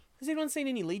Has anyone seen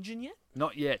any Legion yet?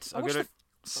 Not yet. I've watched got it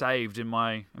saved in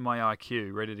my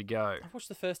IQ, ready to go. I watched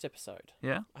the first episode.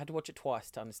 Yeah? I had to watch it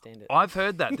twice to understand it. I've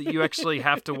heard that you actually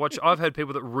have to watch. I've heard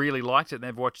people that really liked it and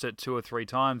they've watched it 2 or 3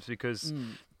 times because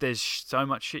there's so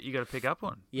much shit you got to pick up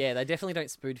on. Yeah, they definitely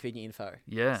don't spoon feed you info.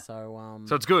 Yeah. So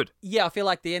it's good. Yeah, I feel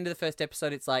like the end of the first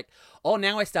episode, it's like, oh,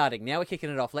 now we're starting. Now we're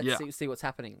kicking it off. Let's see what's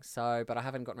happening. So, but I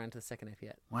haven't gotten around to the second ep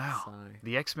yet. Wow. So.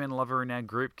 The X-Men lover in our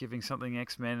group giving something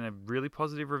X-Men a really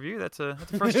positive review. That's a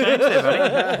fresh change there,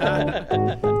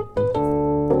 buddy.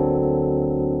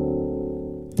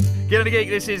 G'day Geek,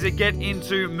 this is a Get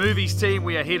Into Movies team.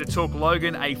 We are here to talk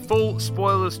Logan, a full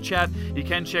spoilers chat. You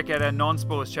can check out our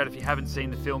non-spoilers chat if you haven't seen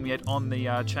the film yet on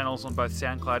the channels on both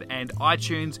SoundCloud and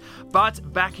iTunes.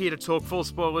 But back here to talk full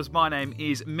spoilers, my name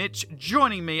is Mitch.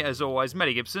 Joining me as always,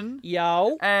 Matty Gibson.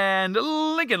 Yo. And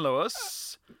Lincoln Lewis.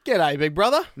 G'day, big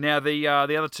brother. Now, the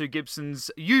other two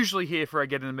Gibsons, usually here for our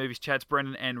Get Into Movies chats,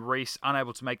 Brendan and Reese,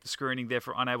 unable to make the screening,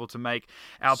 therefore unable to make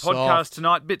our podcast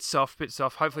tonight. Bit soft.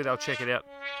 Hopefully they'll check it out.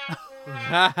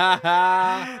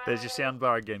 There's your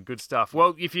soundbar again. Good stuff.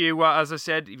 Well, if you, as I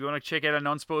said, if you want to check out our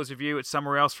non-spoilers review, it's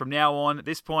somewhere else from now on. At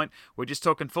this point, we're just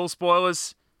talking full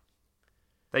spoilers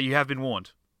that you have been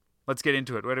warned. Let's get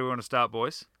into it. Where do we want to start,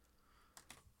 boys?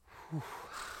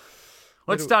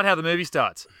 Let's start how the movie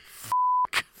starts.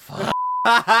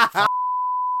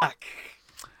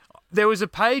 There was a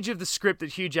page of the script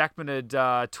that Hugh Jackman had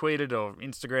tweeted or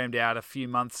Instagrammed out a few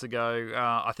months ago,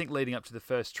 I think leading up to the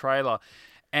first trailer.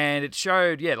 And it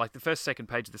showed, like the second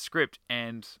page of the script,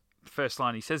 and the first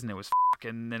line he says in there was "fuck,"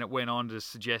 and then it went on to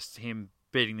suggest him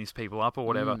beating these people up or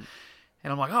whatever.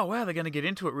 And I'm like, oh, wow, they're going to get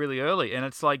into it really early. And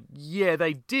it's like, yeah,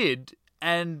 they did.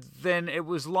 And then it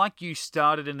was like you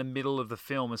started in the middle of the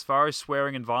film. As far as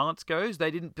swearing and violence goes,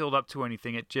 they didn't build up to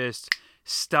anything. It just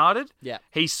started. Yeah.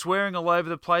 He's swearing all over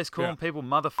the place, calling people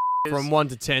motherfuckers. From 1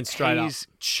 to 10 straight up. He's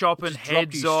chopping Just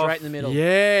heads drop you off. straight in the middle.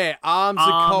 Yeah, arms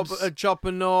are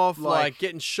chopping off, Like-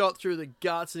 getting shot through the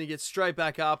guts, and he gets straight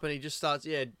back up, and he just starts,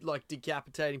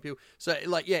 decapitating people. So,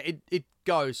 it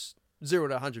goes 0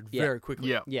 to 100 very quickly.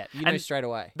 Yeah. Yeah, you know And straight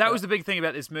away. That was the big thing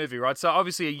about this movie, right? So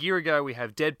obviously a year ago we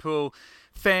have Deadpool.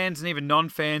 Fans and even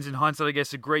non-fans in hindsight, I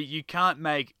guess, agree you can't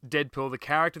make Deadpool, the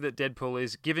character that Deadpool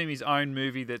is, give him his own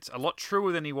movie that's a lot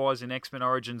truer than he was in X-Men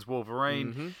Origins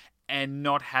Wolverine, and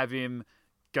not have him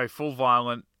go full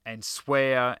violent and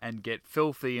swear and get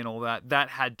filthy and all that. That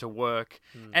had to work.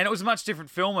 And it was a much different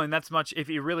film, and that's much, if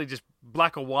you really just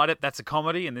black or white it, that's a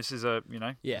comedy, and this is a,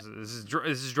 this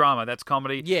is drama, that's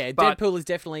comedy. Yeah, But Deadpool is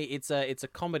definitely, it's a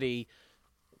comedy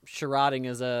charading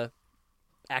as a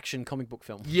action comic book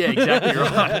film. Yeah, exactly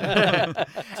right.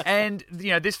 And,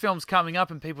 this film's coming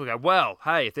up and people go, well,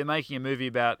 hey, if they're making a movie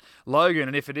about Logan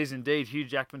and if it is indeed Hugh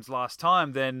Jackman's last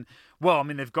time, then,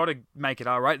 they've got to make it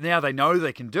R-rated. Now they know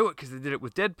they can do it because they did it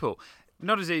with Deadpool.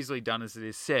 Not as easily done as it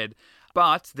is said.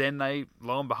 But then they,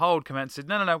 lo and behold, come out and said,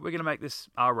 no, we're going to make this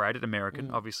R-rated, American,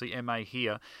 obviously, MA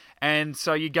here. And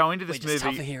so you go into this We're just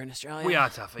movie. tougher here in Australia. We are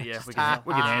tougher, yeah. we can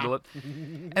handle it.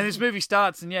 And this movie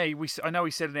starts, and I know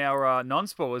we said in our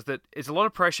non-spoilers that it's a lot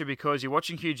of pressure because you're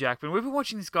watching Hugh Jackman. We've been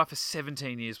watching this guy for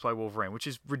 17 years play Wolverine, which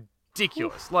is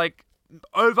ridiculous.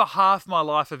 Over half my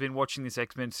life I've been watching this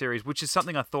X-Men series, which is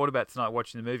something I thought about tonight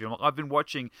watching the movie. I've been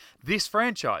watching this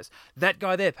franchise. That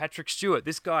guy there, Patrick Stewart,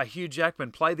 this guy, Hugh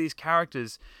Jackman, play these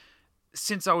characters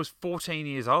since I was 14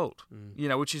 years old,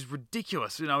 which is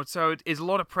ridiculous. So it is a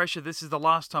lot of pressure. This is the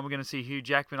last time we're going to see Hugh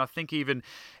Jackman. I think even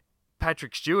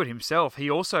Patrick Stewart himself, he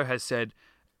also has said,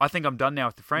 I think I'm done now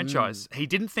with the franchise. He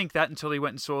didn't think that until he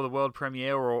went and saw the world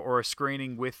premiere or a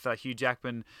screening with Hugh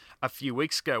Jackman a few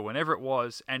weeks ago, whenever it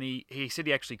was, and he said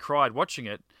he actually cried watching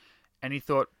it, and he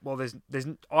thought, well,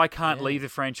 I can't leave the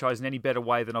franchise in any better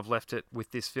way than I've left it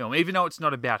with this film, even though it's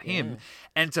not about him,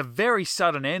 and it's a very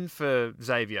sudden end for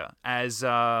Xavier as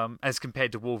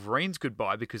compared to Wolverine's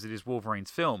goodbye, because it is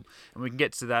Wolverine's film, and we can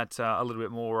get to that a little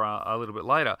bit more a little bit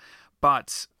later,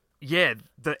 but. Yeah,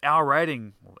 the R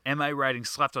rating, MA rating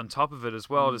slapped on top of it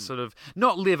as well to sort of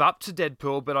not live up to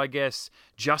Deadpool, but I guess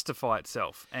justify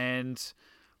itself. And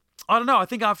I don't know, I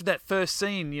think after that first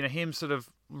scene, him sort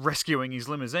of rescuing his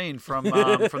limousine from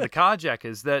the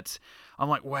carjackers, that I'm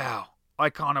like, wow, I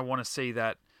kind of want to see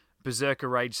that Berserker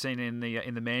Rage scene in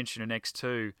the mansion in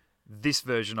X2 this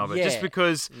version of it, Yeah. just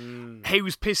because he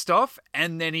was pissed off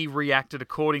and then he reacted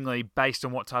accordingly based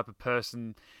on what type of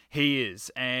person he is.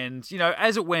 And,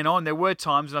 as it went on, there were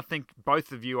times, and I think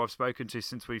both of you I've spoken to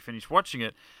since we finished watching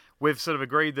it, we've sort of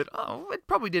agreed that, it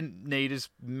probably didn't need as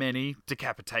many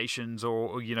decapitations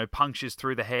or punctures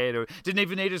through the head, or didn't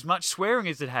even need as much swearing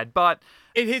as it had. But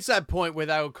it hits that point where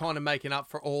they were kind of making up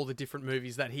for all the different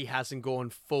movies that he hasn't gone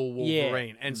full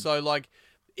Wolverine. And so, like,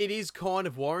 it is kind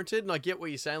of warranted, and I get what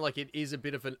you're saying. Like, it is a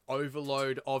bit of an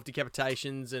overload of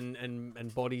decapitations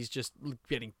and bodies just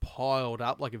getting piled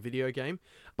up like a video game.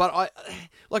 But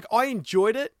I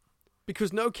enjoyed it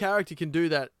because no character can do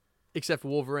that except for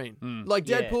Wolverine. Like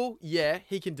Deadpool,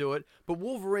 he can do it, but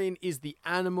Wolverine is the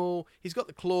animal. He's got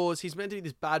the claws. He's meant to be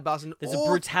this bad bastard. There's a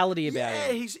brutality about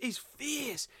him. Yeah, he's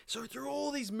fierce. So through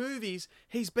all these movies,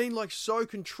 he's been like so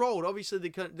controlled. Obviously,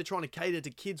 they're trying to cater to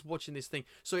kids watching this thing.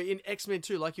 So in X-Men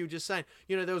 2, like you were just saying,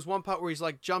 there was one part where he's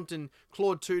like jumped and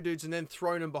clawed two dudes and then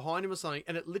thrown them behind him or something,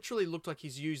 and it literally looked like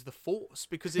he's used the Force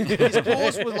because his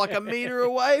claws was like a meter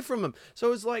away from him. So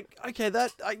it was like, okay,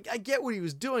 that I get what he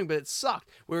was doing, but it sucked.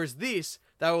 Whereas this,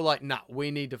 they were like, nah,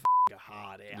 we need to your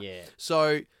heart out. Yeah.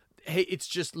 So it's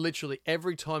just literally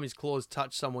every time his claws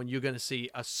touch someone, you're going to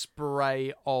see a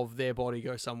spray of their body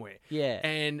go somewhere. Yeah.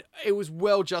 And it was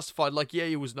well justified. Like, yeah,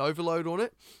 it was an overload on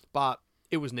it, but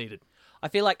it was needed. I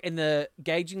feel like in the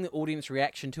gauging the audience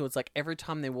reaction to it's like every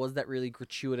time there was that really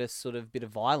gratuitous sort of bit of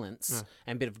violence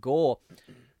and bit of gore,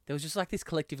 there was just like this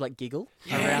collective like giggle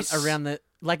around the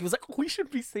like it was like, oh, we should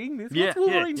be seeing this. Yeah, What's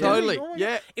Wolverine doing? totally. Oh my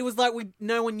Yeah. God. It was like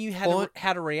no one knew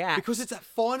how to react Because it's that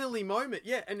finally moment.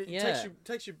 Yeah, and it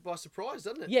takes you by surprise,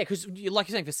 doesn't it? Yeah, because like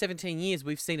you're saying, for 17 years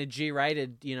we've seen a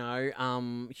G-rated,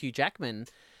 Hugh Jackman.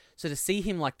 So to see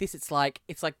him like this, it's like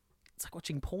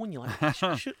watching porn. You're like,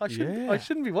 I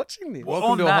shouldn't be watching this.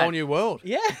 Welcome to a whole new world.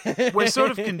 Yeah, we're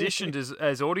sort of conditioned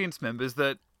as audience members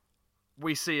that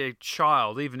we see a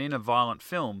child, even in a violent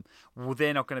film, well,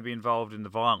 they're not going to be involved in the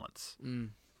violence.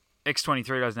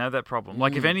 X-23 doesn't have that problem.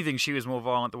 Like, if anything, she was more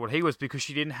violent than what he was because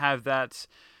she didn't have that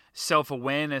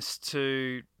self-awareness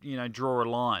to, draw a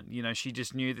line. She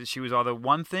just knew that she was either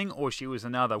one thing or she was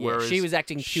another. Yeah, whereas she was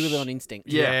acting purely on instinct.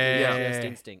 Yeah. Just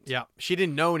instinct. Yeah, she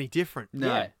didn't know any different. No.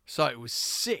 Yeah. So it was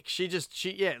sick. She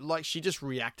just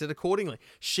reacted accordingly.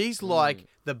 She's like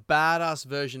the badass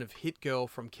version of Hit Girl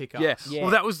from Kick-Ass. Yeah.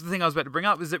 Well, that was the thing I was about to bring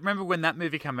up. Is that remember when that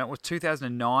movie came out? It was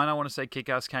 2009. I want to say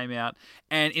Kick-Ass came out,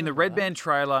 and in the Red Band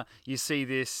trailer, you see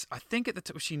this. I think at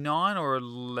the was she 9 or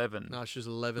 11? No, she was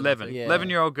 11. 11. Yeah.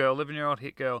 11-year-old girl, 11-year-old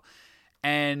hit girl,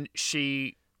 and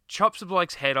she chops the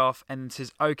bloke's head off and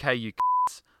says, "Okay, you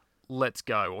c***s, let's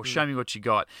go," or "Show me what you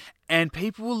got." And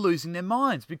people were losing their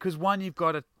minds because one, you've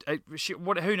got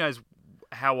who knows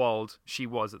how old she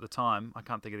was at the time. I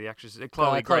can't think of the actress.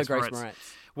 Chloe Grace Moretz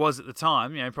was at the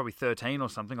time, probably 13 or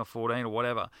something, or 14 or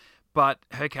whatever. But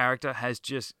her character has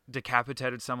just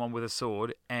decapitated someone with a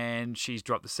sword, and she's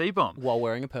dropped the C-bomb While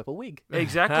wearing a purple wig.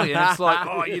 Exactly, and it's like,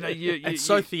 It's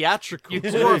so theatrical. You're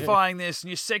glorifying this, and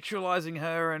you're sexualizing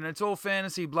her, and it's all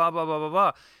fantasy, blah blah blah blah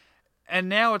blah. And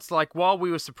now it's like, while we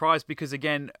were surprised because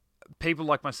again, people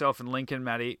like myself and Lincoln,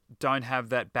 Matty, don't have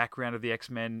that background of the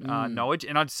X-Men knowledge,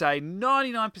 and I'd say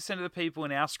 99% of the people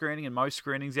in our screening and most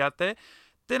screenings out there,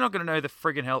 they're not going to know the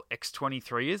friggin' hell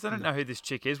X-23 is. They don't know who this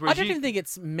chick is. I don't even think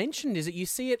it's mentioned. Is it? You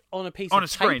see it on a piece on of a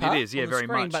screen. paper, It is, yeah, on the very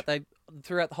screen, much. But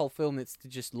throughout the whole film, it's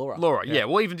just Laura. Laura, yeah.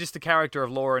 Well, even just the character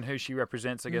of Laura and who she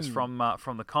represents, I guess, from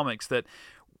the comics, that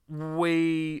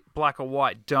we, black or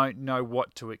white, don't know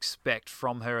what to expect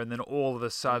from her, and then all of a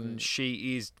sudden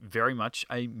she is very much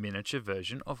a miniature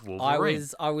version of Wolverine.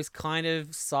 I was kind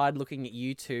of side looking at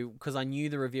you two because I knew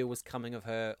the reveal was coming of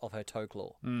her toe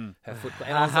claw, her foot claw,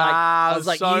 and I was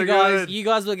like, so you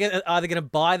guys were either going to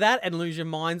buy that and lose your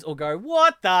minds, or go,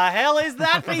 what the hell is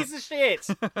that piece of shit?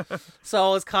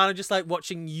 So I was kind of just like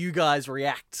watching you guys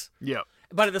react. Yeah.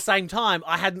 But at the same time,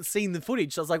 I hadn't seen the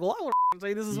footage, so I was like, well, I want to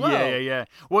see this as well. Yeah.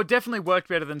 Well, it definitely worked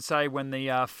better than, say, when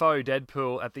the faux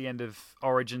Deadpool at the end of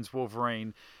Origins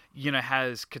Wolverine,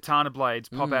 has katana blades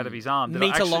pop out of his arm.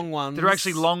 Meter-long ones. That are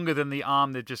actually longer than the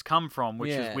arm they've just come from,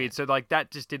 which Yeah. is weird. So, like,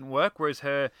 that just didn't work, whereas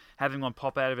her having one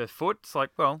pop out of her foot, it's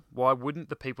like, well, why wouldn't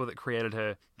the people that created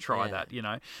her try Yeah.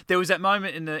 that, There was that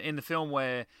moment in the film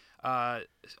where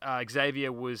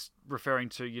Xavier was referring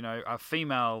to,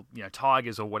 female,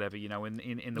 tigers or whatever,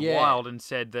 in the Yeah. wild, and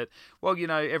said that, well,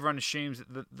 everyone assumes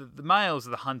that the males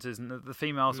are the hunters and the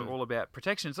females are all about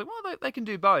protection. It's like, well, they can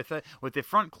do both. With their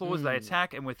front claws, they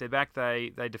attack, and with their back,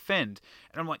 they defend.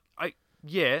 And I'm like,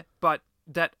 yeah, but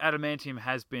that adamantium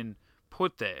has been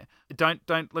put there.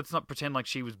 Let's not pretend like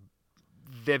she was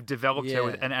they've developed her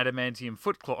with an adamantium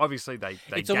foot claw. Obviously, they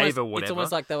gave her whatever. It's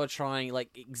almost like they were trying, like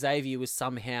Xavier was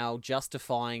somehow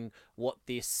justifying what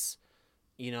this,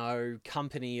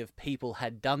 company of people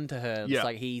had done to her. It's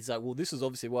like he's like, well, this is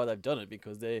obviously why they've done it,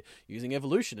 because they're using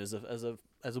evolution as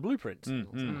a blueprint.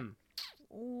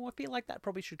 Oh, I feel like that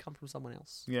probably should come from someone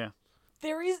else. Yeah.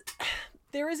 There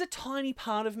is a tiny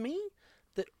part of me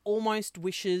that almost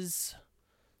wishes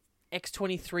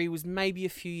X-23 was maybe a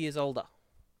few years older.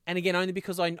 And again, only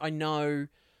because I know,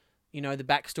 the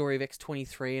backstory of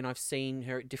X-23 and I've seen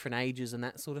her at different ages and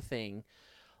that sort of thing.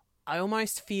 I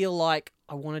almost feel like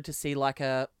I wanted to see like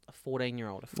a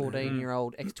 14-year-old,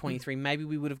 14-year-old X-23. Maybe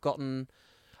we would have gotten...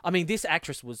 I mean, this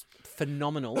actress was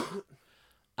phenomenal.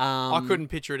 I couldn't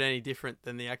picture it any different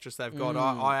than the actress they've got.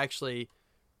 I actually...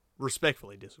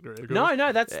 respectfully disagree.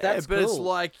 No, that's but cool. it's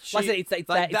like it's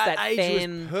that age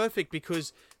fan... was perfect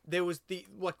because there was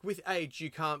with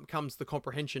age comes the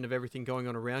comprehension of everything going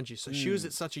on around you. So she was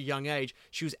at such a young age,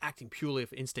 she was acting purely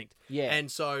of instinct. Yeah.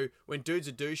 And so when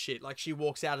dudes do shit, like she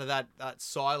walks out of that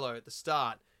silo at the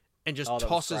start and just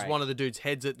tosses one of the dudes'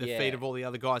 heads at the feet of all the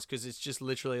other guys because it's just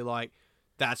literally like.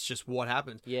 That's just what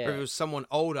happens. Yeah. But if it was someone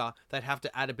older, they'd have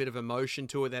to add a bit of emotion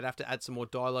to it. They'd have to add some more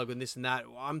dialogue and this and that.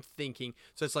 I'm thinking,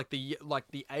 so it's like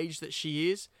the age that she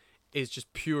is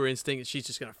just pure instinct. She's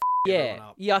just gonna everyone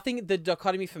up. Yeah. I think the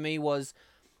dichotomy for me was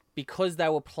because they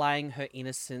were playing her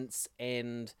innocence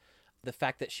and the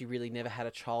fact that she really never had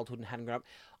a childhood and hadn't grown up.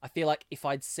 I feel like if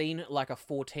I'd seen like a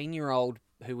 14-year-old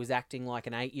who was acting like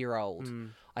an 8-year-old,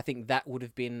 I think that would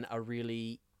have been a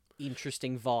really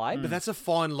interesting vibe. But that's a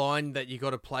fine line that you got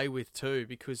to play with too,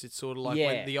 because it's sort of like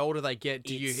when the older they get,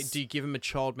 do you give them a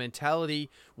child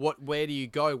mentality? Where do you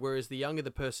go? Whereas the younger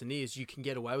the person is, you can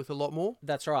get away with a lot more.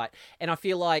 That's right. And I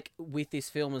feel like with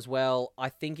this film as well, I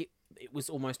think it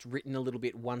was almost written a little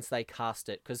bit once they cast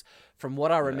it, because from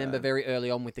what I remember very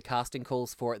early on with the casting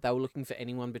calls for it, they were looking for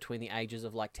anyone between the ages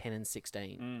of like 10 and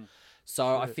 16.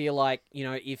 So I feel like,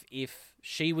 if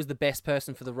she was the best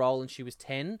person for the role and she was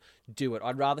 10, do it.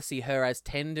 I'd rather see her as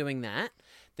 10 doing that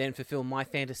than fulfill my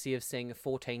fantasy of seeing a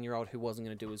 14-year-old who wasn't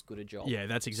going to do as good a job. Yeah,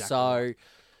 that's exactly so. Right.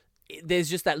 There's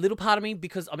just that little part of me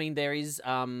because, I mean, there's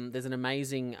an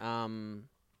amazing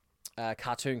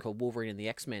cartoon called Wolverine and the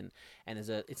X-Men, and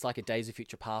it's like a Days of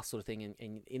Future Past sort of thing,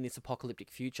 and in this apocalyptic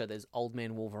future there's old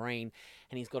man Wolverine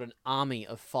and he's got an army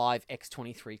of 5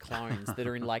 X-23 clones that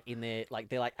are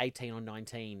they're like 18 or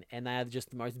 19 and they are just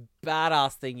the most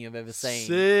badass thing you've ever seen.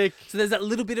 Sick. So there's that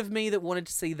little bit of me that wanted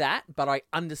to see that, but I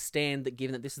understand that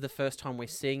given that this is the first time we're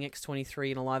seeing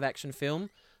X-23 in a live action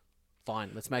film,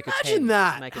 fine, let's make it 10. Imagine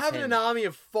that. Make it Having 10. an army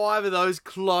of 5 of those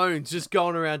clones just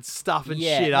going around stuffing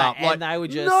shit mate, up. and they were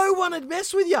just... No one would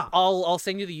mess with you. I'll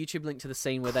send you the YouTube link to the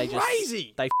scene where they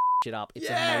Crazy. they it up. It's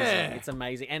amazing. It's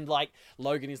amazing. And like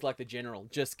Logan is like the general,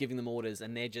 just giving them orders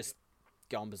and they're just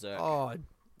going berserk. Oh,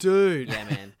 dude. Yeah,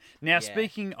 man. Now,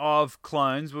 speaking of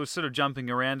clones, we're sort of jumping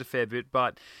around a fair bit,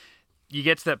 but you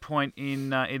get to that point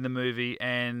in the movie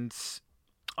and...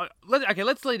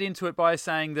 let's lead into it by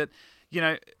saying that,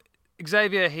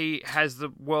 Xavier, he has the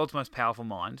world's most powerful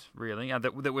mind, really,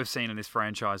 that we've seen in this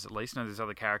franchise at least. There's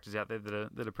other characters out there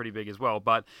that are pretty big as well,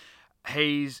 but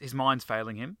his mind's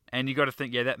failing him, and you got to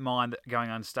think, that mind going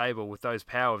unstable with those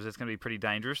powers, it's going to be pretty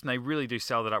dangerous, and they really do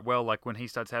sell that up well. Like when he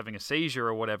starts having a seizure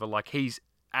or whatever, like he's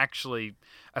actually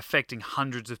affecting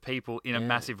hundreds of people in a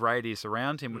massive radius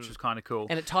around him, which was kind of cool.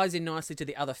 And it ties in nicely to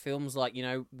the other films, like,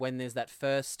 when there's that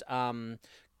first...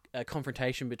 a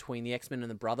confrontation between the X-Men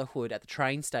and the Brotherhood at the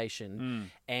train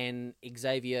station, and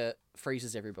Xavier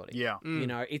freezes everybody. Yeah.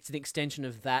 It's an extension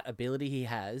of that ability he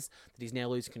has that he's now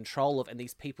losing control of, and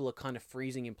these people are kind of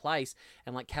freezing in place.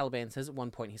 And like Caliban says at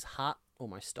one point, his heart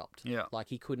almost stopped. Yeah. Like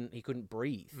he couldn't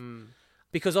breathe.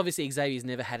 Because obviously Xavier's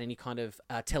never had any kind of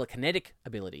telekinetic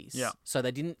abilities. Yeah. So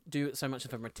they didn't do it so much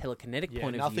from a telekinetic point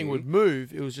of view. Nothing would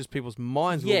move. It was just people's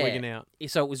minds were wigging out.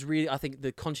 So it was really, I think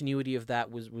the continuity of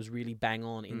that was really bang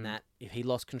on in that if he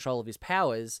lost control of his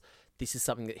powers, this is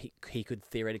something that he could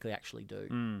theoretically actually do.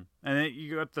 And then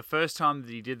you got the first time that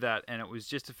he did that, and it was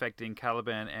just affecting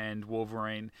Caliban and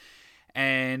Wolverine.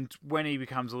 And when he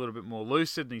becomes a little bit more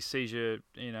lucid and his seizure,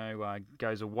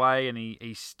 goes away, and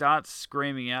he starts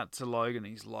screaming out to Logan.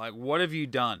 He's like, "What have you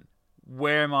done?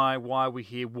 Where am I? Why are we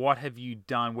here? What have you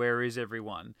done? Where is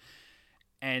everyone?"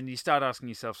 And you start asking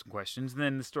yourself some questions, and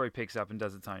then the story picks up and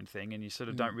does its own thing, and you sort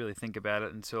of don't really think about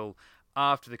it until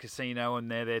after the casino, and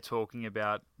they're talking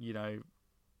about,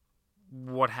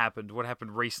 what happened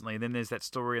recently. And then there's that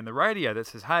story on the radio that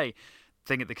says, hey,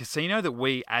 thing at the casino that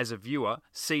we, as a viewer,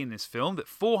 see in this film, that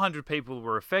 400 people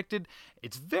were affected.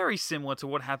 It's very similar to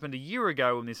what happened a year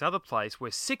ago in this other place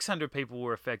where 600 people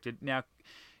were affected. Now,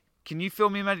 can you fill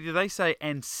me in, Matty? Did they say,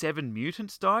 and 7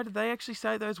 mutants died? Did they actually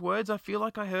say those words? I feel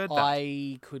like I heard that.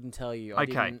 I couldn't tell you.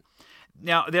 Okay.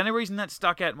 Now, the only reason that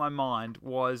stuck out in my mind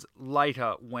was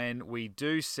later when we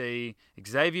do see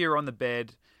Xavier on the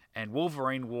bed and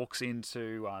Wolverine walks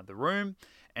into the room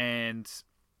and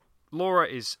Laura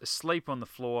is asleep on the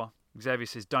floor. Xavier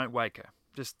says, don't wake her.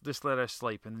 Just let her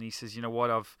sleep. And then he says, you know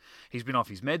what, he's been off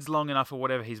his meds long enough or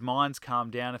whatever. His mind's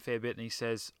calmed down a fair bit. And he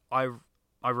says, I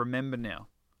remember now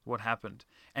what happened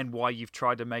and why you've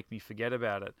tried to make me forget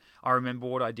about it. I remember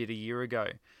what I did a year ago.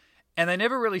 And they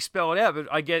never really spell it out, but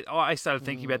I started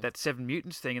thinking about that 7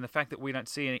 mutants thing and the fact that we don't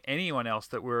see anyone else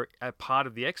that were a part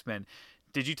of the X-Men.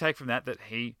 Did you take from that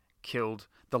he killed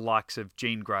the likes of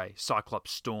Jean Grey,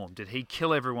 Cyclops, Storm? Did he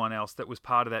kill everyone else that was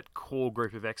part of that core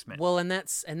group of X-Men? Well, and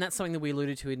that's something that we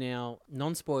alluded to in our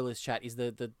non-spoilers chat is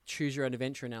the choose your own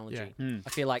adventure analogy. Yeah. I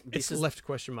feel like It's left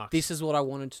question marks. This is what I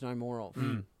wanted to know more of.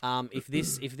 If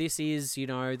this is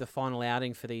the final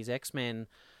outing for these X-Men,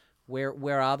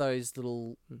 where are those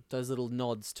little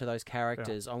nods to those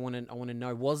characters? Yeah. I want to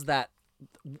know,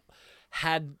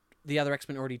 had the other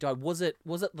X-Men already died? Was it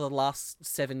the last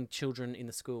 7 children in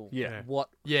the school? Yeah. What?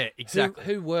 Yeah, exactly.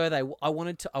 Who were they? I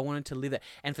wanted to live it,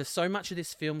 and for so much of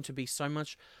this film to be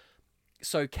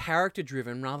so character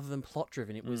driven rather than plot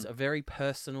driven. It was a very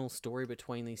personal story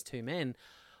between these two men.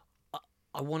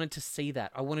 I wanted to see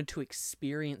that. I wanted to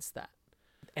experience that,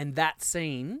 and that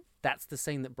scene. That's the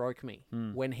scene that broke me.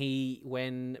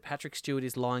 When Patrick Stewart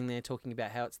is lying there talking about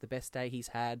how it's the best day he's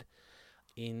had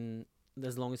in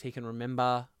as long as he can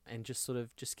remember, and just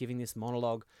giving this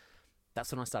monologue.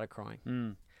 That's when I started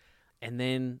crying. And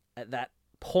then at that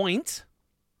point,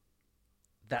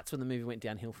 that's when the movie went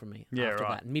downhill from me. Yeah, after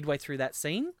right. that, midway through that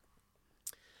scene,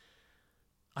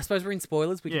 I suppose we're in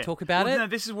spoilers. We can talk about it. No,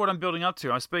 this is what I'm building up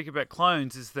to. I speak about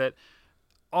clones. Is that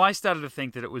I started to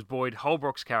think that it was Boyd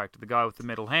Holbrook's character, the guy with the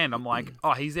metal hand. I'm like,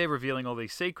 he's there revealing all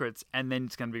these secrets, and then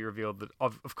it's going to be revealed that,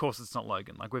 of course, it's not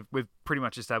Logan. Like we've pretty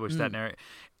much established that now.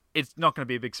 It's not going to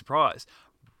be a big surprise.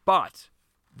 But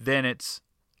then it's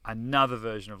another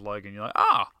version of Logan. You're like,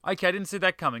 okay, I didn't see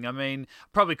that coming. I mean,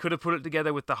 probably could have put it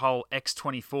together with the whole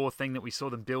X-24 thing that we saw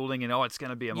them building, and it's going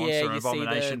to be a monster and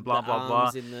abomination, blah, blah,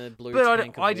 blah. In the blue but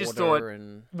tank I of just water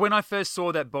thought, when I first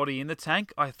saw that body in the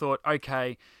tank, I thought,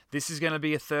 okay, this is going to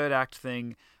be a third act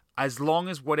thing, as long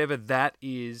as whatever that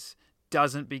is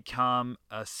doesn't become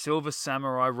a Silver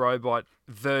Samurai robot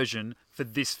version for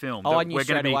this film. I knew we're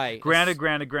going to be away. grounded,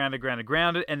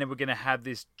 and then we're going to have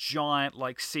this giant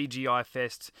CGI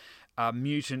fest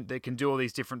mutant that can do all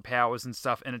these different powers and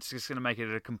stuff, and it's just going to make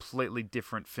it a completely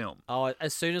different film.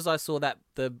 As soon as I saw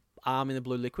the arm in the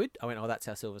blue liquid, I went, that's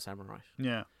our Silver Samurai.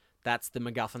 Yeah. That's the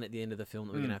MacGuffin at the end of the film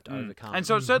that we're going to have to overcome. And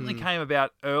so it certainly came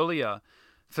about earlier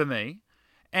for me.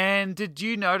 And did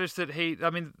you notice that they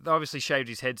obviously shaved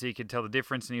his head so you could tell the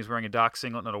difference, and he was wearing a dark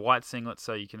singlet, not a white singlet,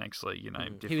 so you can actually,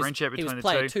 differentiate between the two.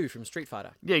 He was player 2 from Street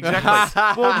Fighter. Yeah,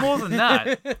 exactly. Well, more than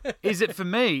that, is that for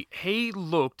me, he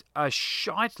looked a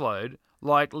shiteload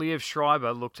like Liev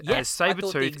Schreiber looked as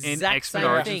Sabretooth in X-Men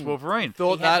Origins Wolverine.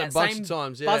 Thought that a bunch of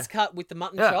times, yeah. Buzz cut with the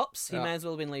mutton chops, he may as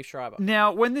well have been Liev Schreiber.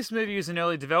 Now, when this movie was in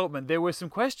early development, there were some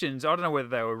questions. I don't know whether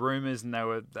they were rumours and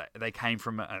they came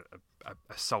from a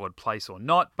solid place or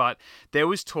not, but there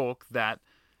was talk that,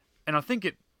 and I think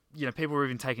people were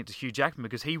even taking it to Hugh Jackman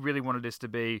because he really wanted this to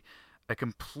be a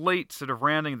complete sort of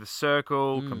rounding of the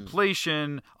circle,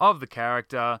 completion of the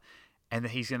character, and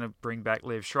that he's going to bring back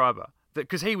Liev Schreiber.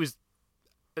 Because he was,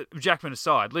 Jackman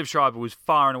aside, Liev Schreiber was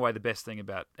far and away the best thing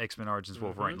about X-Men Origins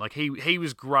Wolverine. Like he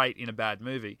was great in a bad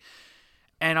movie.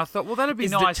 And I thought, well, that'd be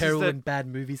nice. Is it terrible when bad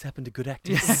movies happen to good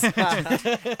actors? And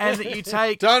that you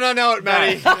take. Don't I know it,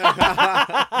 Matty?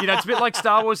 It's a bit like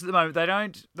Star Wars at the moment. They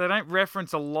don't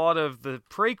reference a lot of the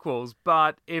prequels,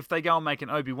 but if they go and make an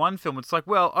Obi-Wan film, it's like,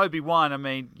 well, Obi-Wan.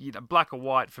 Black or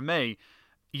white for me.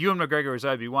 Ewan McGregor as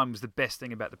Obi-Wan was the best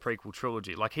thing about the prequel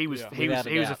trilogy. Like he was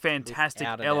a fantastic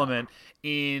element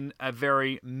in a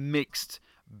very mixed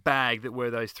bag that were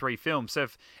those 3 films. So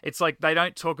it's like they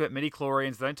don't talk about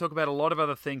midichlorians, they don't talk about a lot of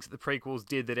other things that the prequels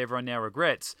did that everyone now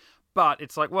regrets. But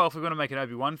it's like, well, if we're going to make an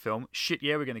Obi-Wan film,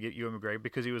 we're going to get Ewan McGregor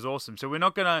because he was awesome. So we're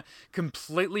not going to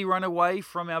completely run away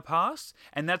from our past.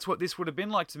 And that's what this would have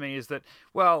been like to me, is that,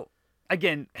 well,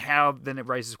 again, then it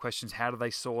raises questions. How do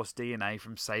they source DNA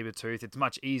from Sabretooth? It's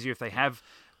much easier if they have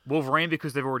Wolverine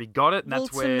because they've already got it. And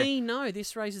that's where... to me, no,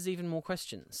 this raises even more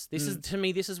questions. This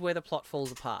is where the plot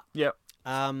falls apart. Yep.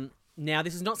 Now,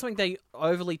 this is not something they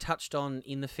overly touched on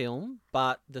in the film,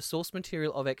 but the source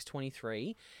material of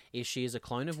X-23 is she is a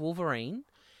clone of Wolverine.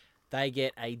 They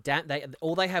get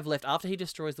all they have left after he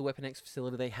destroys the Weapon X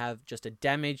facility. They have just a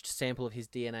damaged sample of his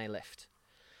DNA left.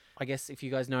 I guess if you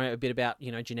guys know a bit about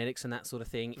genetics and that sort of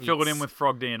thing, Fill it in with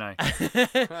frog DNA.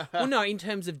 Well, no, in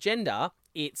terms of gender,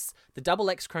 it's the double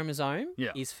X chromosome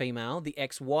is female. The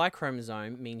XY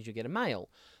chromosome means you get a male.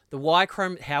 The Y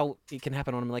chromosome, how it can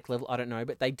happen on a molecular level, I don't know,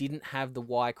 but they didn't have the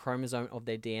Y chromosome of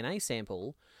their DNA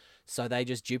sample. So they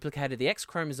just duplicated the X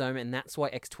chromosome, and that's why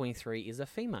X-23 is a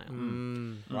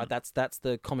female. Right? That's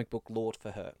the comic book lore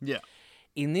for her. Yeah.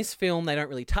 In this film, they don't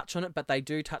really touch on it, but they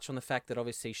do touch on the fact that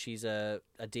obviously she's a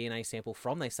DNA sample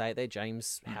from, they say it there,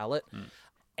 James Howlett.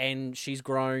 And she's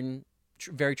grown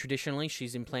very traditionally.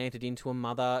 She's implanted into a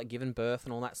mother, given birth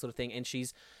and all that sort of thing. And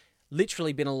she's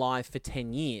literally been alive for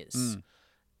 10 years.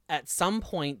 At some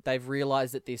point, they've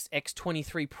realized that this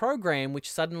X-23 program,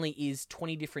 which suddenly is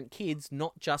 20 different kids,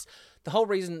 not just... The whole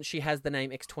reason she has the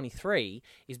name X-23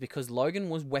 is because Logan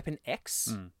was Weapon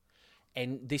X,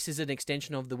 and this is an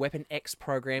extension of the Weapon X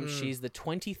program. She's the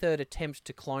 23rd attempt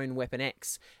to clone Weapon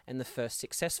X, and the first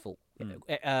successful.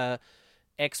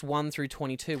 X1 through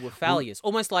 22 were failures.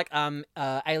 Almost like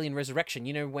Alien Resurrection.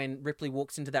 You know, when Ripley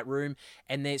walks into that room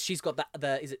and she's got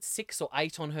the is it 6 or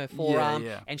 8 on her forearm,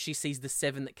 and she sees the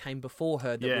 7 that came before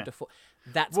her.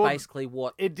 That's basically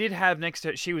what... It did have next to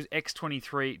it, she was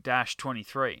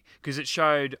X-23-23, because it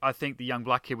showed, I think, the young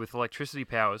black kid with electricity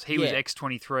powers. He was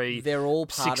X-23, they're all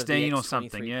part 16 of the or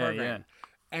something. program.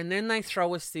 And then they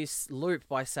throw us this loop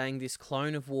by saying this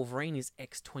clone of Wolverine is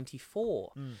X-24.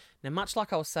 Now, much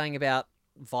like I was saying about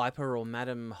Viper or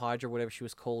Madam Hydra, whatever she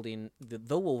was called in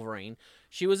the Wolverine,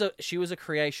 she was a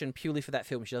creation purely for that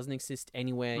film. She doesn't exist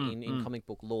anywhere in comic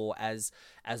book lore as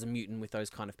a mutant with those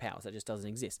kind of powers. That just doesn't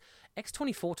exist.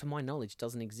 X-24, to my knowledge,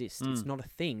 doesn't exist. It's not a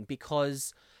thing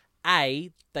because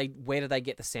where do they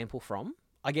get the sample from?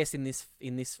 I guess in this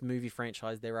movie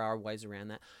franchise there are ways around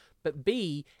that. But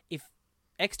B, if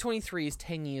X-23 is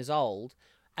 10 years old,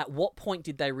 at what point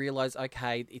did they realize,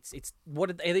 okay, it's what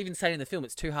did they even say in the film?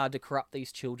 It's too hard to corrupt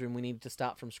these children. We need to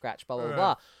start from scratch, blah, blah,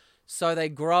 blah. So they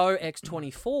grow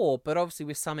X-24, but obviously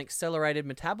with some accelerated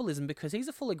metabolism because he's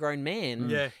a fully grown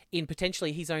man. In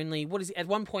potentially he's only, at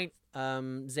one point,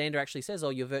 Xander actually says,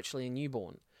 you're virtually a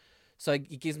newborn. So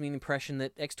it gives me an impression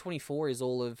that X-24 is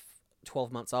all of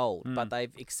 12 months old, but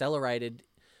they've accelerated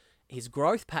his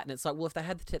growth pattern. It's like, well, if they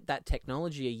had that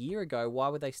technology a year ago, why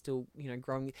were they still,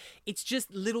 growing? It's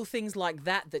just little things like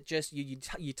that just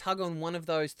you tug on one of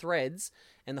those threads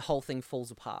and the whole thing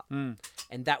falls apart. And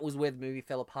that was where the movie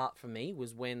fell apart for me,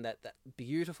 was when that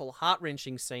beautiful,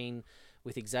 heart-wrenching scene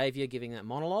with Xavier giving that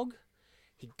monologue.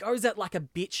 He goes out like a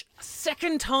bitch a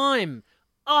second time.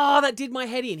 Oh, that did my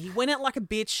head in. He went out like a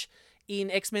bitch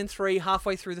in X-Men 3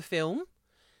 halfway through the film.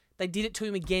 They did it to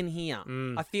him again here.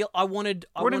 What do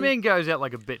you mean goes out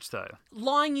like a bitch though?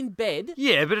 Lying in bed.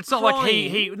 Yeah, but it's not like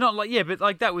he not like but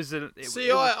like that was I'm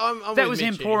that was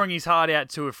him pouring his heart out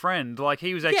to a friend. Like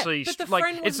he was actually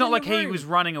it's not like he was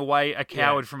running away a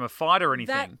coward from a fight or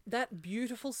anything. That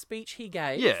beautiful speech he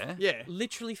gave,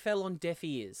 literally fell on deaf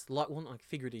ears. Like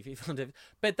figurative, he fell on deaf.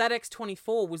 But that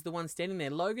X-24 was the one standing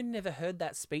there. Logan never heard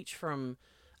that speech from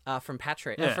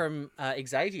Patrick, from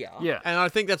Xavier. Yeah. And I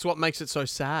think that's what makes it so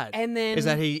sad. And then... is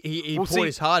that he poured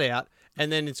his heart out,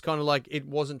 and then it's kind of like it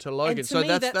wasn't to Logan. So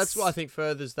that's what I think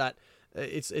furthers that.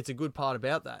 It's a good part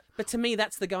about that. But to me,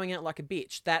 that's the going out like a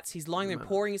bitch. He's lying there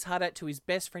pouring his heart out to his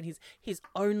best friend, his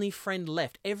only friend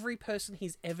left. Every person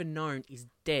he's ever known is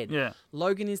dead. Yeah.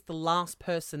 Logan is the last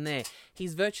person there.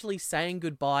 He's virtually saying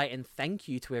goodbye and thank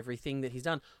you to everything that he's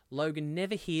done. Logan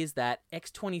never hears that.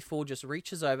 X-24 just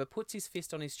reaches over, puts his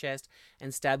fist on his chest,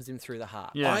 and stabs him through the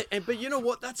heart. Yeah. But you know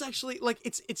what? That's actually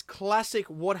it's classic.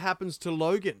 What happens to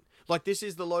Logan? Like, this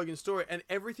is the Logan story, and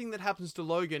everything that happens to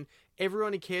Logan,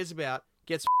 everyone he cares about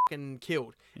gets fucking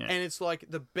killed. Yeah. And it's like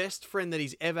the best friend that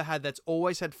he's ever had, that's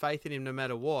always had faith in him no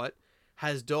matter what,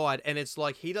 has died. And it's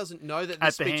like he doesn't know that the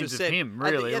speech was said. At the hands of him,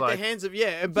 really. At the hands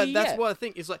of, but that's what I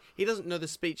think. It's like he doesn't know the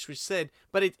speech was said,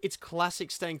 but it's classic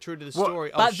staying true to the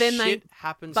story. But then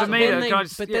happens.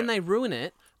 Then they ruin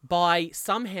it by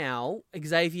somehow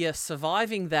Xavier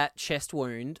surviving that chest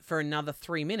wound for another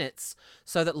 3 minutes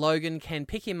so that Logan can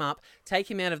pick him up, take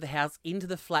him out of the house into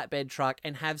the flatbed truck,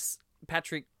 and have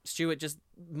Patrick Stewart just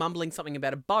mumbling something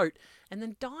about a boat and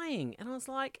then dying. And I was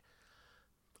like,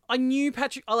 I knew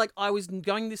I was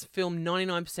going this film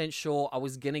 99% sure I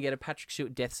was going to get a Patrick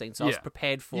Stewart death scene, so I was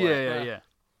prepared for it. Yeah.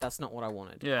 That's not what I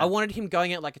wanted. Yeah. I wanted him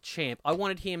going out like a champ. I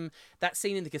wanted him, that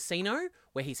scene in the casino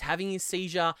where he's having his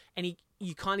seizure and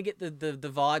you kind of get the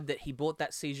vibe that he brought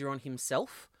that seizure on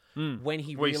himself when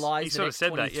he Well, he realized sort that of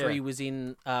said that,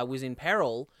 X-23 was in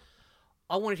peril.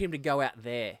 I wanted him to go out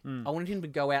there. I wanted him to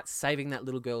go out saving that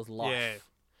little girl's life,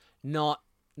 not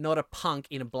a punk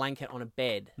in a blanket on a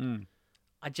bed.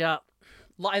 I just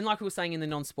and like we were saying in the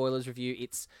non-spoilers review,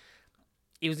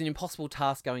 it was an impossible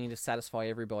task going in to satisfy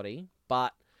everybody,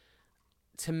 but.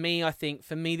 To me, I think,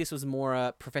 for me, this was more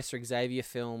a Professor Xavier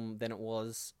film than it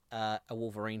was a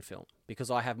Wolverine film,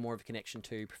 because I have more of a connection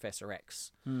to Professor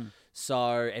X.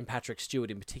 So, and Patrick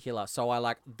Stewart in particular.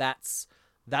 So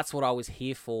that's what I was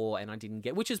here for, and I didn't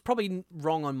get, which is probably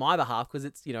wrong on my behalf, because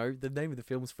it's, the name of the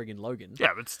film is friggin' Logan. Yeah,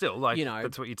 but still,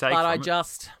 that's what you take but from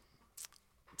it.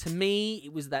 To me,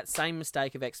 it was that same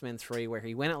mistake of X-Men 3, where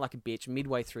he went out like a bitch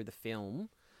midway through the film,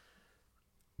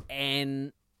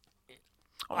 and...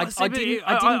 I didn't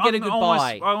get a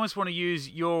goodbye. I almost want to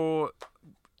use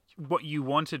what you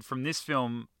wanted from this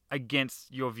film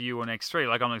against your view on X3.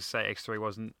 Like, I'm going to say X3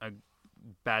 wasn't a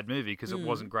bad movie because it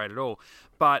wasn't great at all.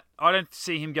 But I don't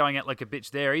see him going out like a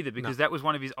bitch there either, because that was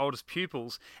one of his oldest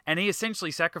pupils, and he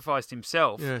essentially sacrificed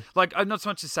himself. Yeah. Like, not so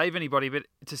much to save anybody, but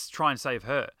to try and save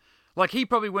her. Like, he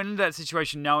probably went into that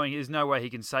situation knowing there's no way he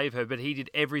can save her, but he did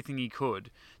everything he could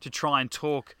to try and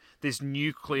talk this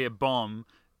nuclear bomb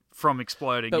from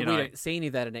exploding, but we don't see any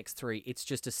of that in X3. It's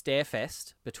just a stare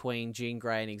fest between Jean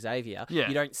Grey and Xavier. Yeah.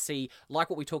 You don't see, like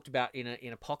what we talked about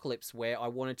in Apocalypse, where I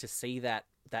wanted to see that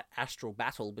astral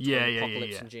battle between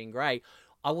Apocalypse and Jean Grey.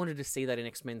 I wanted to see that in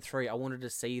X-Men 3. I wanted to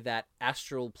see that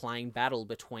astral plane battle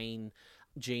between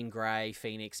Jean Grey,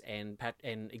 Phoenix, and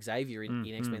Xavier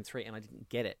in X-Men 3, and I didn't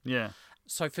get it. Yeah.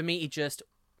 So for me,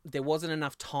 there wasn't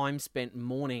enough time spent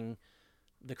mourning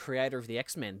the creator of the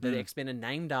X-Men. The X-Men are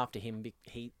named after him.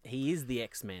 He is the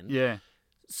X-Men. Yeah.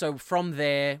 So from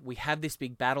there, we have this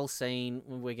big battle scene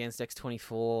against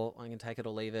X-24. I can take it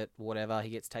or leave it, whatever. He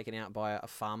gets taken out by a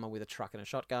farmer with a truck and a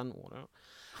shotgun. Whatever.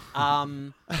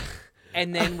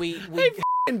 And then we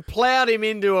and plowed him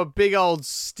into a big old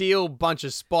steel bunch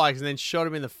of spikes and then shot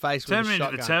him in the face with a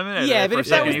shotgun. The Terminator. Yeah, but if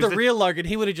that was the real Logan,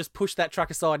 he would have just pushed that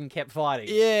truck aside and kept fighting.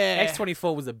 Yeah.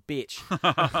 X-24 was a bitch.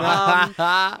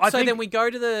 Then we go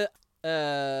to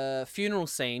the funeral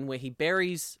scene where he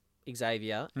buries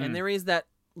Xavier, and there is that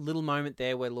little moment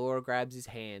there where Laura grabs his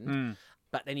hand,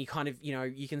 but then he kind of,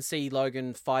 you can see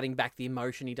Logan fighting back the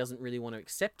emotion. He doesn't really want to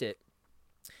accept it.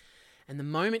 And the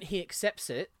moment he accepts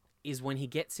it is when he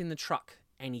gets in the truck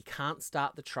and he can't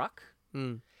start the truck,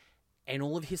 and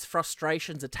all of his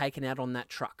frustrations are taken out on that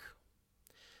truck.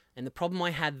 And the problem I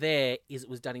had there is it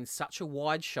was done in such a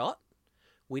wide shot,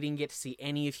 we didn't get to see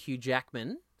any of Hugh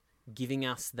Jackman giving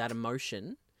us that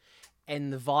emotion.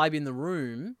 And the vibe in the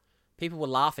room, people were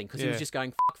laughing because he was just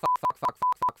going, fuck,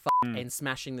 and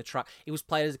smashing the truck. It was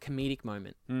played as a comedic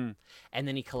moment. And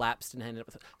then he collapsed and ended up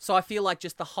with it. So I feel like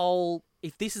just the whole,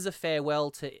 if this is a farewell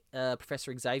to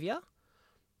Professor Xavier,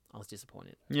 I was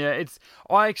disappointed. Yeah,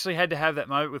 I actually had to have that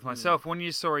moment with myself. When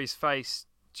you saw his face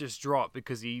just drop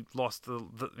because he lost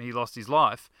his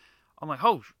life, I'm like,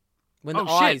 when the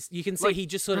eyes, you can see he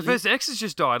just sort of... Professor X has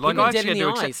just died. Like, I actually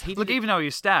had to accept... Look, even though he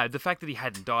was stabbed, the fact that he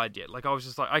hadn't died yet, like, I was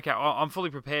just like, okay, I'm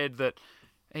fully prepared that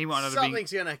he might not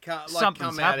Something's be... going to come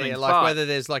Something's out happening, here. Like, whether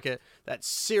there's like that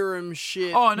serum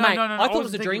shit. Oh, no, Mate, no. I thought it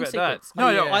was a dream sequence. No,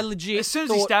 I legit as soon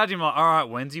as he stabbed him, I'm like, all right,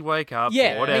 when's he wake up?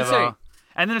 Yeah, or whatever. me too.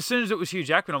 And then as soon as it was Hugh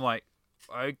Jackman, I'm like,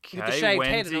 okay,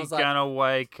 when's he going to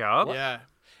wake up? Yeah.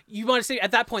 You might have seen,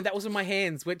 at that point, that was when my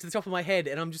hands went to the top of my head,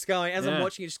 and I'm just going, as I'm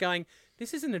watching it, just going,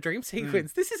 this isn't a dream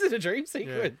sequence. This isn't a dream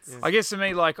sequence. Yeah. I guess to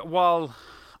me, like, while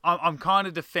I'm kind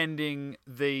of defending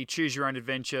the Choose Your Own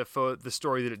Adventure for the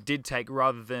story that it did take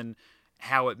rather than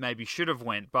how it maybe should have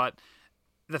went, but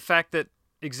the fact that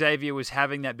Xavier was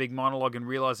having that big monologue and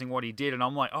realizing what he did, and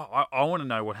I'm like, I want to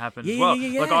know what happened as well.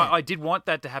 Yeah. Like, I did want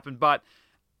that to happen, but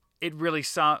it really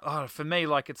for me,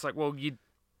 like, it's like, well,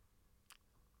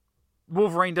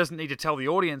 Wolverine doesn't need to tell the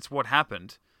audience what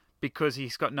happened because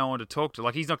he's got no one to talk to.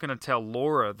 Like, he's not going to tell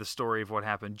Laura the story of what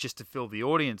happened just to fill the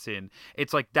audience in.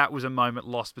 It's like that was a moment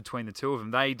lost between the two of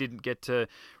them. They didn't get to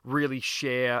really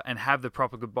share and have the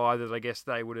proper goodbye that I guess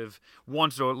they would have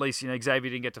wanted, or at least, Xavier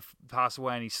didn't get to pass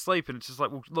away in his sleep. And it's just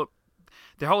like, well, look,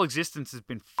 their whole existence has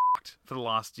been fucked for the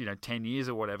last, 10 years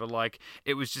or whatever. Like,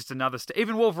 it was just another...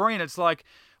 Even Wolverine, it's like...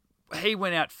 He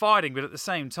went out fighting, but at the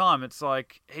same time, it's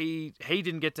like he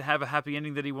didn't get to have a happy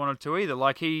ending that he wanted to either.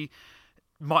 Like,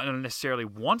 might not necessarily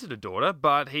wanted a daughter,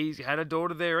 but he had a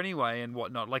daughter there anyway and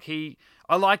whatnot. Like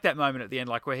I like that moment at the end,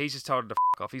 like where he's just told her to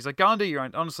f off. He's like, go and do your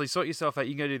own. Honestly, sort yourself out.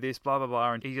 You can go do this, blah, blah,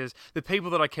 blah. And he goes, the people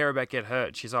that I care about get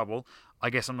hurt. She's like, well, I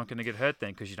guess I'm not going to get hurt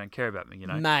then because you don't care about me, you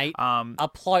know? Mate,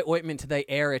 apply ointment to the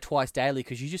area twice daily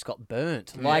because you just got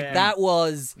burnt. Like, that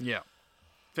was... Yeah.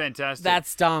 Fantastic. That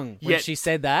stung when she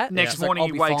said that. Next She's morning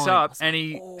like, he "I'll be wakes fine." up and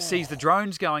he sees the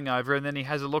drones going over, and then he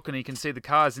has a look and he can see the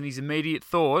cars, and his immediate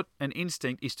thought and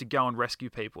instinct is to go and rescue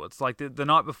people. It's like the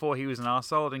night before he was an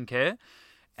arsehole, didn't care,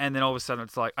 and then all of a sudden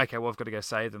it's like, okay, well, I've got to go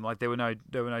save them. Like there were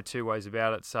no two ways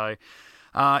about it. So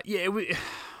I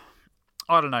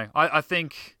don't know. I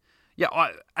think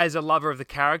as a lover of the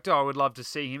character, I would love to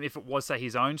see him. If it was, say,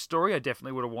 his own story, I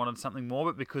definitely would have wanted something more.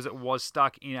 But because it was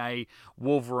stuck in a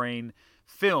Wolverine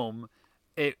film,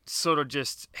 it sort of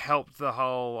just helped the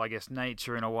whole, I guess,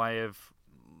 nature in a way of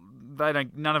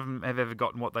none of them have ever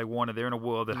gotten what they wanted. They're in a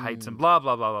world that hates them, blah,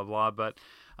 blah, blah, blah, blah. But,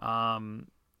 I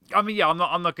mean, yeah, I'm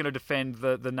not going to defend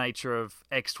the nature of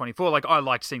X-24. Like, I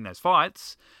liked seeing those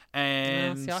fights.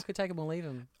 And see, I could take him or leave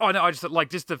him. Oh no, I just like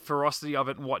just the ferocity of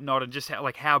it and whatnot, and just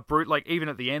how brute. Like even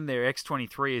at the end there,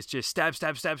 X-23 is just stab,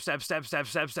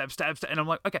 and I'm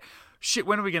like, okay, shit.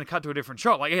 When are we going to cut to a different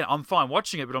shot? Like, yeah, I'm fine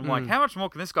watching it, but I'm like, how much more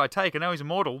can this guy take? I know he's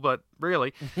immortal, but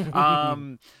really,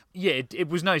 it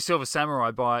was no Silver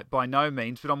Samurai by no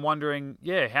means. But I'm wondering,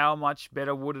 how much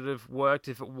better would it have worked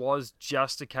if it was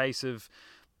just a case of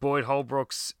Boyd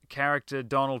Holbrook's character,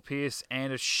 Donald Pierce,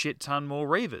 and a shit ton more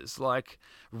Reavers, like,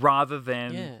 rather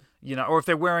than, or if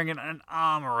they're wearing an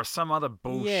armor or some other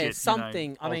bullshit,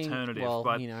 something, alternative.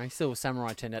 But, Silver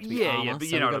Samurai turned out to be armor. But so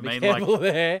you know what I mean,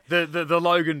 like, the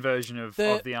Logan version of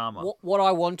the armor. What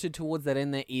I wanted towards that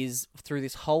end there is, through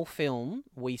this whole film,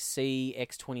 we see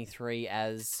X-23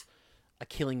 as a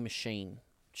killing machine.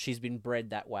 She's been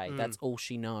bred that way. That's all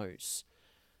she knows.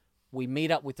 We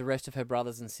meet up with the rest of her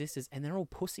brothers and sisters, and they're all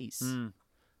pussies.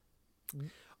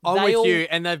 I'm with you,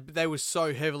 and they were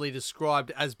so heavily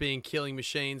described as being killing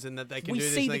machines, and that they can do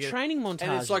this. We see the training montage,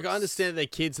 and it's like, I understand that they're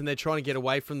kids and they're trying to get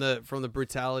away from the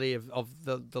brutality of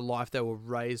the life they were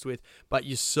raised with. But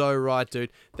you're so right,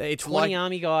 dude. It's 20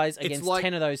 army guys against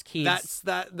 10 of those kids.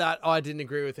 That I didn't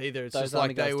agree with either. It's just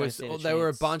like they were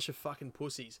a bunch of fucking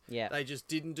pussies. Yeah, they just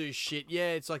didn't do shit.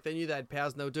 Yeah, it's like they knew they had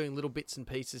powers and they were doing little bits and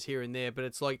pieces here and there. But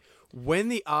it's like when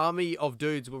the army of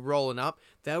dudes were rolling up,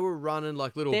 they were running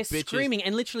like little bitches. They're screaming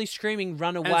and literally screaming,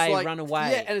 run away, like, run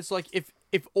away. Yeah, and it's like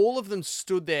if all of them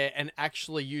stood there and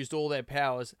actually used all their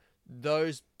powers,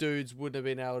 those dudes wouldn't have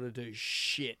been able to do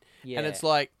shit. Yeah. And it's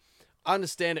like, I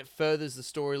understand it furthers the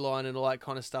storyline and all that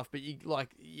kind of stuff, but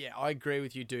I agree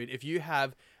with you, dude. If you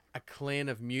have a clan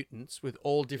of mutants with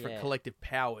all different collective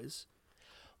powers.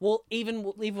 Well, even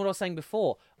what I was saying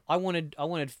before, I wanted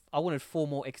 4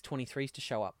 more X-23s to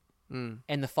show up.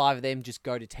 And the 5 of them just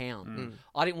go to town.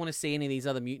 I didn't want to see any of these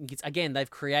other mutant kids. Again,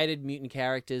 they've created mutant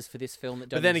characters for this film that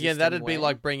don't. But then again, that'd anywhere. be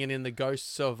like bringing in the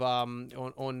ghosts of on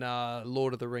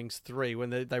Lord of the Rings 3 when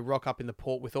they rock up in the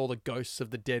port with all the ghosts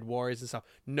of the dead warriors and stuff.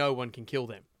 No one can kill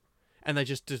them, and they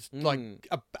just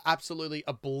absolutely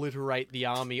obliterate the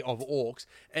army of orcs.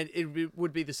 And it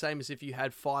would be the same as if you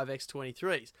had 5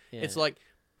 X-23s. Yeah. It's like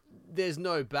there's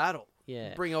no battle.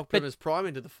 Yeah. Bring Optimus Prime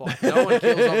into the fight. No one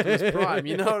kills Optimus Prime.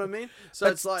 You know what I mean? So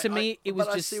it's like, to me, it was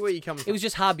just. I see where you're coming from. It was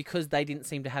just hard because they didn't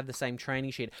seem to have the same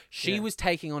training sheet. She was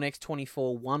taking on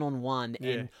X-24 one-on-one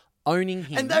and owning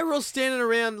him. And they were all standing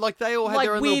around like they all had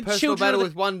their own little personal battle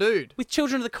with one dude. With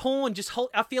Children of the Corn,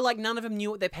 I feel like none of them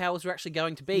knew what their powers were actually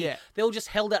going to be. Yeah. They all just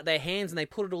held out their hands and they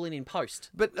put it all in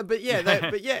post. But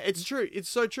it's true. It's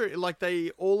so true. Like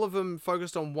all of them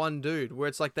focused on one dude, where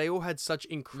it's like they all had such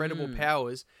incredible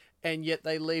powers. And yet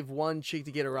they leave one chick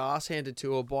to get her ass handed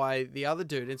to her by the other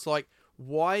dude. It's like,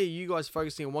 why are you guys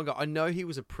focusing on one guy? I know he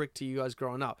was a prick to you guys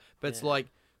growing up, but it's like,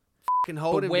 fucking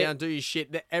hold him down, do your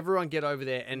shit. Everyone get over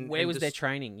there. And where was their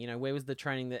training? Where was the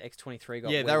training that X-23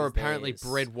 got? Yeah, they were apparently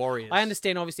bred warriors. I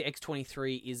understand. Obviously,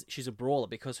 X-23 she's a brawler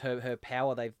because her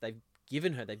power they've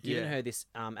given her. They've given her this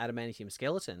adamantium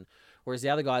skeleton, whereas the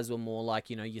other guys were more like,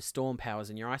 your storm powers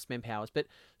and your Iceman powers. But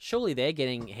surely they're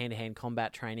getting hand-to-hand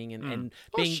combat training and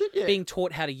being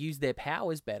taught how to use their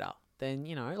powers better. Then,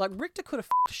 like Richter could have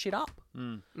f***ed shit up,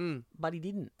 but he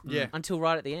didn't. Yeah. Until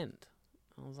right at the end.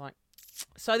 I was like...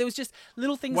 So there was just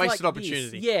little things wasted like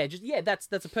opportunity. This.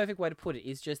 That's a perfect way to put it.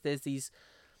 It's just there's these...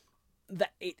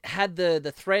 That it had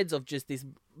the threads of just this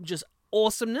just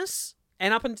awesomeness.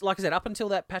 And like I said, up until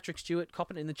that Patrick Stewart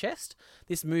copping in the chest,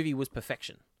 this movie was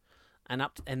perfection. And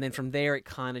then from there, it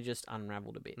kind of just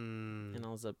unraveled a bit. And I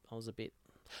was a bit...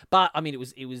 But, I mean,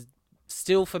 it was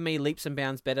still, for me, leaps and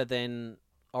bounds better than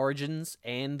Origins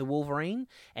and the Wolverine,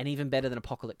 and even better than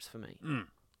Apocalypse for me.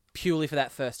 Purely for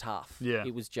that first half. Yeah.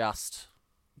 It was just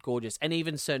gorgeous. And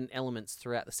even certain elements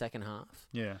throughout the second half.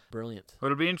 Yeah. Brilliant.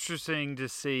 Well, it'll be interesting to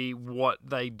see what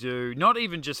they do. Not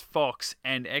even just Fox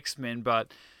and X-Men,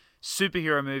 but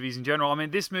superhero movies in general. I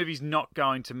mean, this movie's not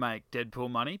going to make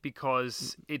Deadpool money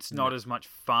because it's not as much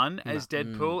fun as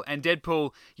Deadpool. And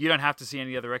Deadpool, you don't have to see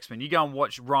any other X-Men. You go and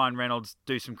watch Ryan Reynolds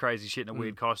do some crazy shit in a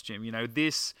weird costume. You know,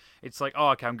 this, it's like, oh,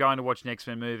 okay, I'm going to watch an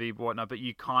X-Men movie, whatnot, but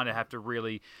you kind of have to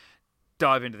really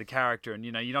dive into the character, and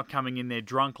you know, you're not coming in there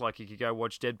drunk like you could go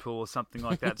watch Deadpool or something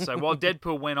like that. So while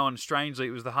Deadpool went on, strangely, it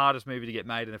was the hardest movie to get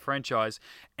made in the franchise,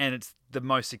 and it's the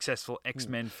most successful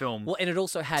X-Men film. Well, and it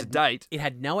also had to date. It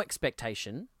had no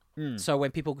expectation. So when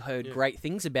people heard great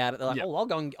things about it, they're like, "Oh, I'll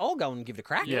go and give it a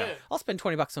crack. Yeah. I'll spend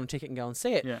 $20 on a ticket and go and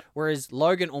see it." Yeah. Whereas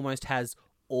Logan almost has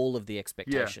all of the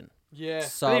expectation. Yeah.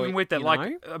 So But even with that, you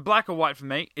like know, Black or White for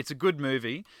me, it's a good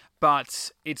movie,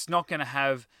 but it's not going to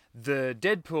have the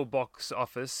Deadpool box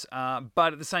office.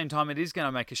 But at the same time, it is going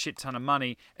to make a shit ton of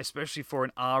money, especially for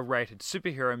an R-rated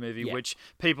superhero movie, which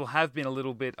people have been a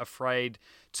little bit afraid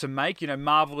to make. You know,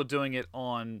 Marvel are doing it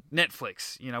on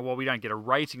Netflix. You know, while we don't get a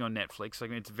rating on Netflix,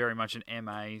 like it's very much an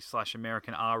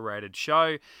MA/American R-rated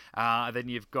show. Then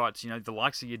you've got, you know, the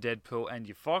likes of your Deadpool and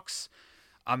your Fox.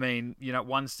 I mean, you know, at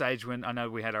one stage when I know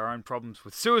we had our own problems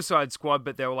with Suicide Squad,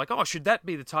 but they were like, "Oh, should that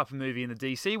be the type of movie in the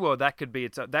DC world? That could be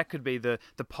the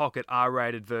pocket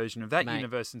R-rated version of that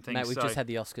universe and things." Mate, we've so, just had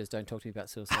the Oscars. Don't talk to me about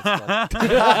Suicide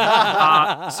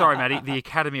Squad. sorry, Maddie, the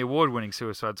Academy Award-winning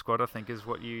Suicide Squad, I think, is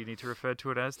what you need to refer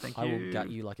to it as. Thank you. I will gut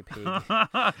you like a pig.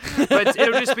 But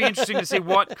it'll just be interesting to see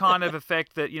what kind of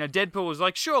effect that, you know, Deadpool was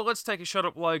like, sure, let's take a shot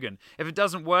at Logan. If it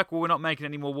doesn't work, well, we're not making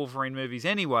any more Wolverine movies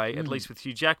anyway, at least with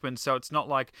Hugh Jackman, so it's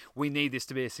not like we need this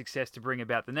to be a success to bring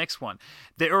about the next one.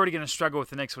 They're already going to struggle with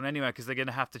the next one anyway because they're going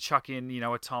to have to chuck in, you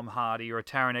know, a Tom Hardy or a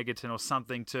Taron Egerton or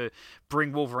something to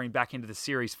bring Wolverine back into the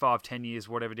series 5-10 years,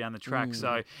 whatever, down the track.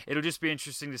 So it'll just be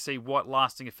interesting to see what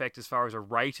lasting effect as far as a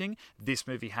rating this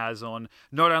movie has on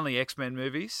not only X-Men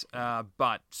movies,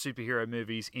 but superhero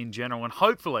movies in general. And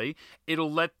hopefully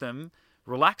it'll let them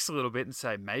relax a little bit and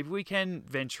say, maybe we can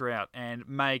venture out and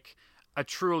make a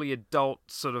truly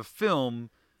adult sort of film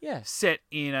set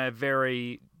in a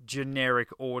very generic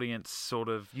audience sort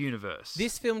of universe.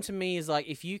 This film to me is like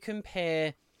if you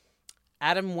compare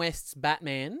Adam West's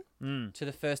Batman to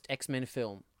the first X-Men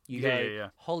film, you go,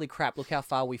 holy crap, look how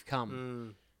far we've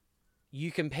come.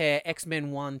 You compare X-Men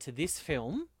 1 to this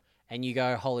film, and you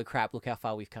go, holy crap, look how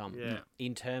far we've come.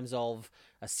 In terms of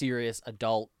a serious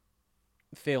adult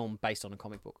film based on a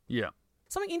comic book. Yeah.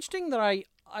 Something interesting that I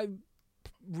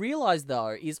realised,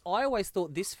 though, is I always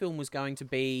thought this film was going to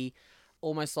be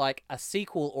almost like a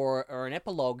sequel or an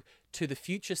epilogue to the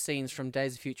future scenes from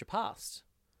Days of Future Past.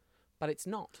 But it's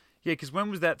not. Yeah, because when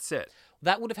was that set?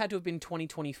 That would have had to have been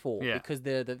 2024 because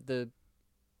the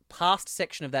past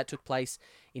section of that took place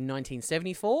in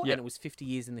 1974 and it was 50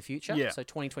 years in the future, so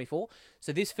 2024.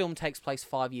 So this film takes place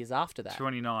 5 years after that.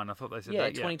 29, I thought they said that.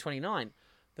 that. 2029.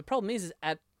 The problem is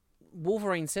at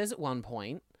Wolverine says at one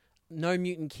point, no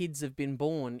mutant kids have been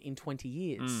born in 20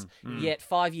 years. Yet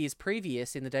 5 years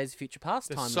previous in the Days of Future Past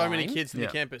timeline, There's so many kids in the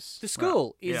campus. The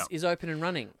school is open and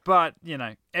running. But, you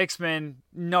know, X-Men,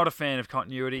 not a fan of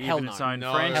continuity, even its own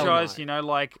franchise. You know,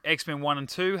 like X-Men 1 and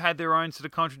 2 had their own sort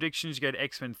of contradictions. You go to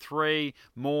X-Men 3,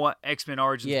 more X-Men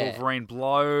Origins, Wolverine,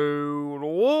 blow the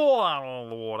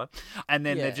water. And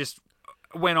then they just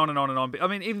went on and on and on. I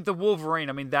mean, even the Wolverine,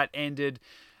 I mean, that ended...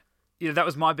 You know, that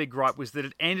was my big gripe, was that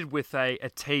it ended with a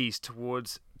tease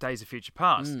towards Days of Future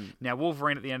Past. Now,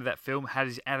 Wolverine at the end of that film had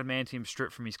his adamantium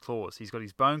stripped from his claws. He's got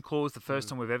his bone claws, the first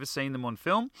time we've ever seen them on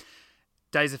film.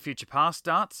 Days of Future Past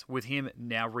starts with him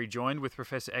now rejoined with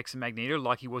Professor X and Magneto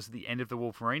like he was at the end of the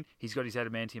Wolverine. He's got his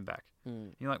adamantium back.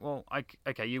 You're like, well,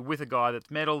 okay, you're with a guy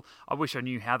that's metal. I wish I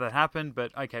knew how that happened,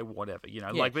 but okay, whatever. You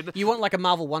know, but you want like a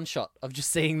Marvel one-shot of just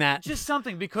seeing that. Just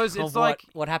something, because it's like...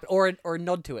 What happened, or a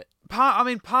nod to it. Part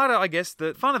of, I guess,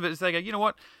 the fun of it is they go, you know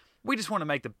what? We just want to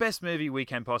make the best movie we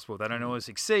can possible. They don't always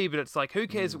succeed, but it's like, who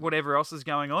cares whatever else is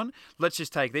going on? Let's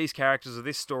just take these characters of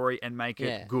this story and make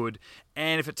it good.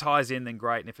 And if it ties in, then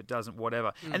great. And if it doesn't,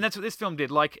 whatever. And that's what this film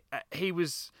did. Like,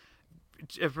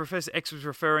 Professor X was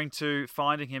referring to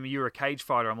finding him, you're a cage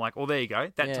fighter. I'm like, well, there you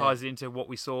go. That ties into what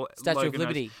we saw. Statue of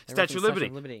Liberty. Statue of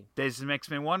Liberty. There's some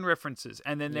X-Men 1 references.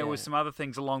 And then there was some other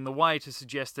things along the way to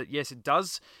suggest that, yes, it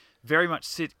does very much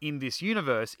sit in this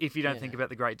universe if you don't think about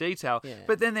the great detail.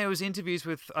 But then there was interviews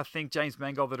with, I think, James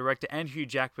Mangold, the director, and Hugh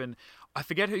Jackman. I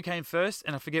forget who came first,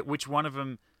 and I forget which one of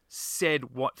them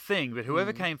said what thing, but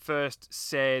whoever came first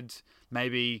said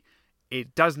maybe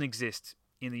it doesn't exist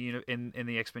in the in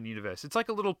the X-Men universe. It's like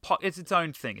a little it's its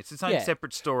own thing. It's its own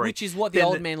separate story, which is what the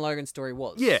Old Man Logan story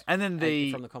was. Yeah, and then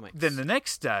from the comics. Then the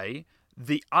next day,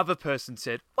 the other person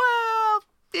said, "Well,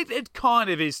 it kind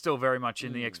of is still very much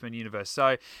in the X-Men universe."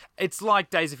 So it's like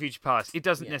Days of Future Past. It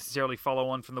doesn't necessarily follow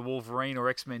on from the Wolverine or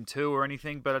X-Men 2 or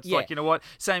anything, but it's like, you know what?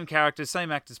 Same characters,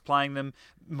 same actors playing them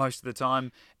most of the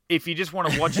time. If you just want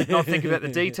to watch it, not think about the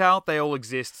detail, they all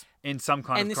exist in some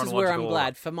kind of chronological order. And this is where I'm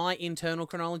glad. For my internal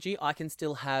chronology, I can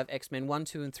still have X-Men 1,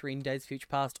 2, and 3 in Days of Future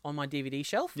Past on my DVD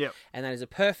shelf. Yep. And that is a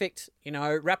perfect,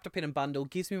 wrapped up in a bundle,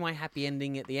 gives me my happy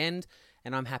ending at the end,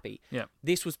 and I'm happy. Yep.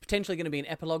 This was potentially going to be an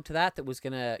epilogue to that was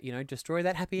going to, destroy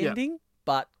that happy ending,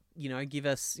 but, give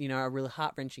us, a really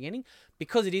heart-wrenching ending.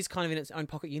 Because it is kind of in its own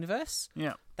pocket universe,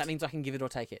 that means I can give it or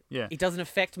take it. Yeah. It doesn't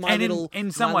affect my little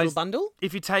bundle.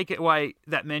 If you take away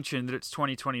that mention that it's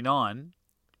 2029,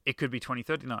 it could be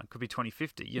 2039, it could be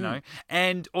 2050, you know?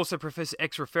 And also Professor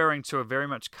X referring to a very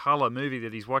much colour movie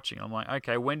that he's watching. I'm like,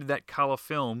 okay, when did that colour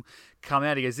film come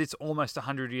out? He goes, it's almost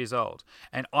 100 years old.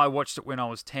 And I watched it when I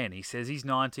was 10. He says he's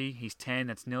 90, he's 10,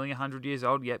 that's nearly 100 years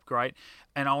old. Yep, great.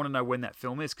 And I want to know when that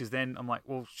film is, because then I'm like,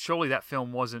 well, surely that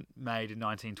film wasn't made in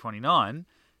 1929,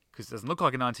 because it doesn't look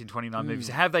like a 1929 movie.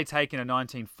 So have they taken a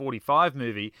 1945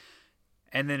 movie,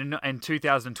 and then in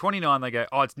 2029 they go,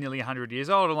 oh, it's nearly 100 years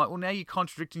old. I'm like, well, now you're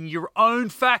contradicting your own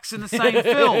facts in the same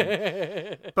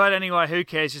film. But anyway, who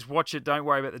cares? Just watch it. Don't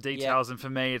worry about the details. And for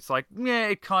me, it's like, yeah,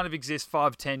 it kind of exists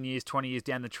 5, 10 years, 20 years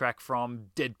down the track from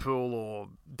Deadpool or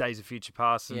Days of Future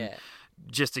Past. And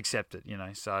just accept it,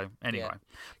 So anyway,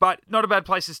 but not a bad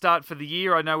place to start for the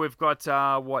year. I know we've got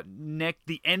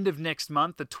the end of next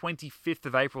month, the 25th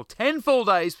of April, 10 full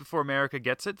days before America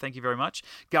gets it. Thank you very much.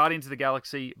 Guardians of the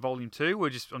Galaxy Volume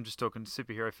 2. I'm just talking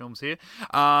superhero films here.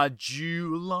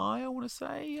 July, I want to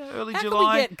say, early How July.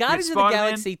 How can we get Guardians of the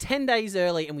Galaxy 10 days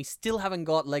early and we still haven't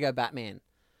got Lego Batman?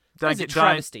 Don't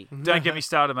get me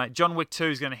started, mate. John Wick 2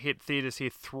 is going to hit theaters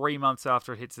here 3 months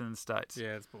after it hits in the States.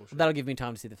 Yeah, it's bullshit. That'll give me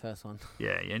time to see the first one.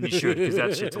 Yeah, and you should, because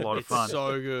that shit's a lot of fun. It's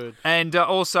so good. And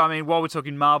also, while we're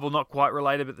talking Marvel, not quite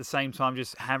related, but at the same time,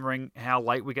 just hammering how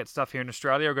late we get stuff here in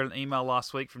Australia. I got an email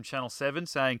last week from Channel 7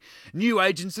 saying, new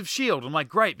Agents of S.H.I.E.L.D. I'm like,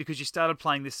 great, because you started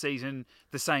playing this season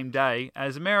the same day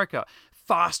as America.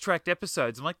 Fast-tracked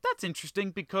episodes. I'm like, that's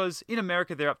interesting, because in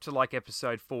America, they're up to like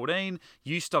episode 14.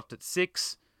 You stopped at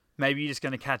 6. Maybe you're just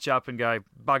going to catch up and go,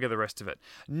 bugger the rest of it.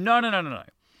 No.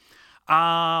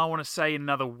 I want to say in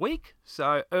another week.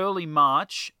 So early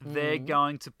March, they're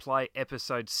going to play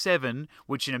episode 7,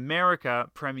 which in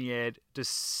America premiered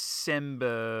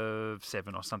December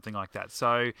 7 or something like that.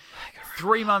 So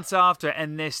 3 months after,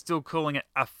 and they're still calling it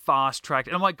a fast track.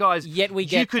 And I'm like, guys, yet we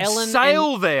get you could Ellen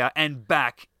sail there and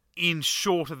back in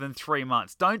shorter than 3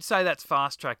 months. Don't say that's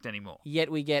fast-tracked anymore.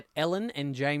 Yet we get Ellen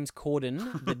and James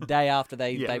Corden the day after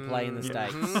they play in the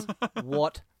States.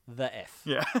 What the F?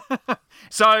 Yeah.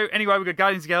 So, anyway, we've got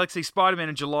Guardians of the Galaxy, Spider-Man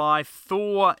in July,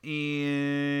 Thor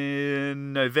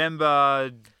in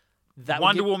November,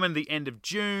 Wonder Woman the end of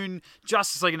June,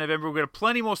 Justice League in November. We've got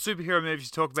plenty more superhero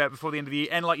movies to talk about before the end of the year.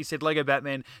 And like you said, Lego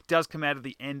Batman does come out at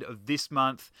the end of this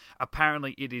month.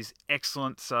 Apparently, it is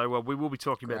excellent. So we will be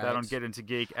talking about that on Get Into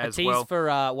Geek as well. A tease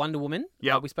for Wonder Woman.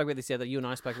 Yeah, we spoke about this the other. You and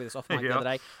I spoke about this off mic the other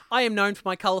day. I am known for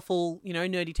my colourful,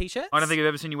 nerdy t-shirts. I don't think I've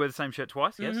ever seen you wear the same shirt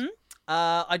twice. Yes.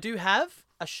 I do have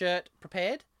a shirt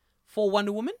prepared for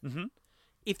Wonder Woman. Mm-hmm.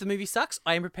 If the movie sucks,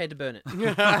 I am prepared to burn it.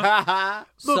 Look, I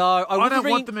don't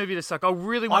want the movie to suck. I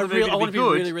really want the movie to be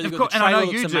good. Really, really good. And I know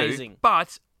you amazing. do,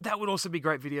 but that would also be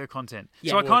great video content.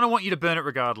 Yeah, so I kind of want you to burn it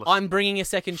regardless. I'm bringing a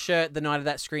second shirt the night of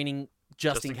that screening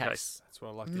just in case. That's what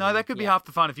I like to No, do. that could be half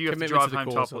the fun if you have to drive home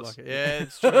topless. Yeah,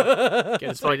 it's true. Get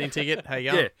a speeding ticket. How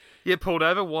you going? Yeah. You get pulled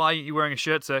over. Why are you wearing a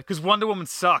shirt, sir? Because Wonder Woman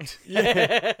sucked.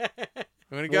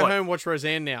 I'm going to go home and watch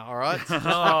Roseanne now, all right?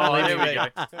 Oh, there we go.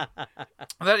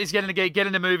 That is Get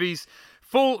Into Movies.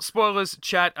 Full spoilers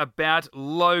chat about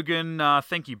Logan.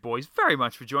 Thank you, boys, very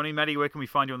much for joining. Maddie, where can we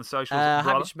find you on the socials?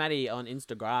 Hamish Maddie on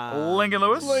Instagram. Lincoln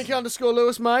Lewis.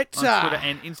 Link_Lewis, mate. On Twitter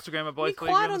and Instagram are both. You're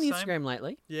quiet on the Instagram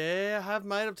lately. Yeah, I have,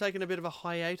 mate. I've taken a bit of a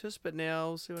hiatus, but now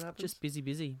we'll see what happens. Just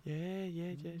busy.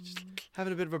 Yeah. Just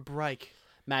having a bit of a break.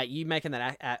 Mate, you making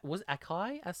that... was it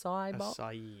Acai?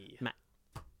 Acai. Matt.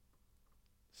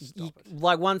 Stop it.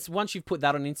 Like once you've put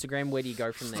that on Instagram, where do you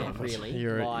go from there? Really,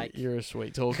 you're a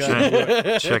sweet talker.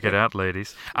 Check it out,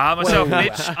 ladies. Myself,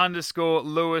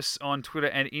 Mitch_Lewis on Twitter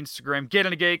and Instagram. Get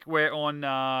Into Geek. We're on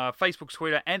Facebook,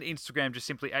 Twitter, and Instagram. Just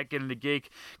simply at Get Into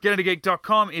Geek.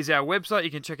 GetIntoGeek.com is our website.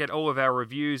 You can check out all of our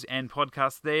reviews and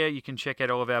podcasts there. You can check out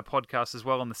all of our podcasts as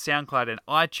well on the SoundCloud and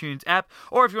iTunes app.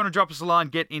 Or if you want to drop us a line,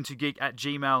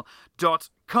 getintogeek@gmail.com.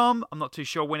 gmail.com. I'm not too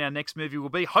sure when our next movie will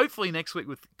be. Hopefully next week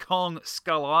with Kong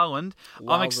Skull Island.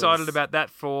 I'm excited about that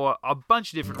for a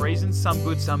bunch of different reasons. Some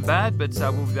good, some bad. But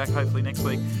we'll be back hopefully next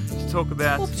week to talk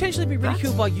about... Well, potentially be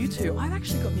ridiculed by you two. I've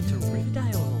actually gotten into Riverdale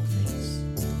of all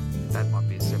things. That might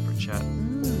be a separate chat.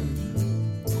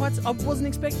 I wasn't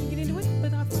expecting to get into it,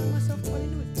 but I found myself quite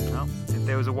into it. Well, if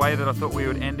there was a way that I thought we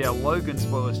would end our Logan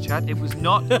spoilers chat, it was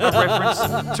not a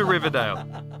reference to Riverdale.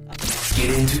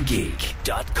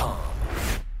 GetIntoGeek.com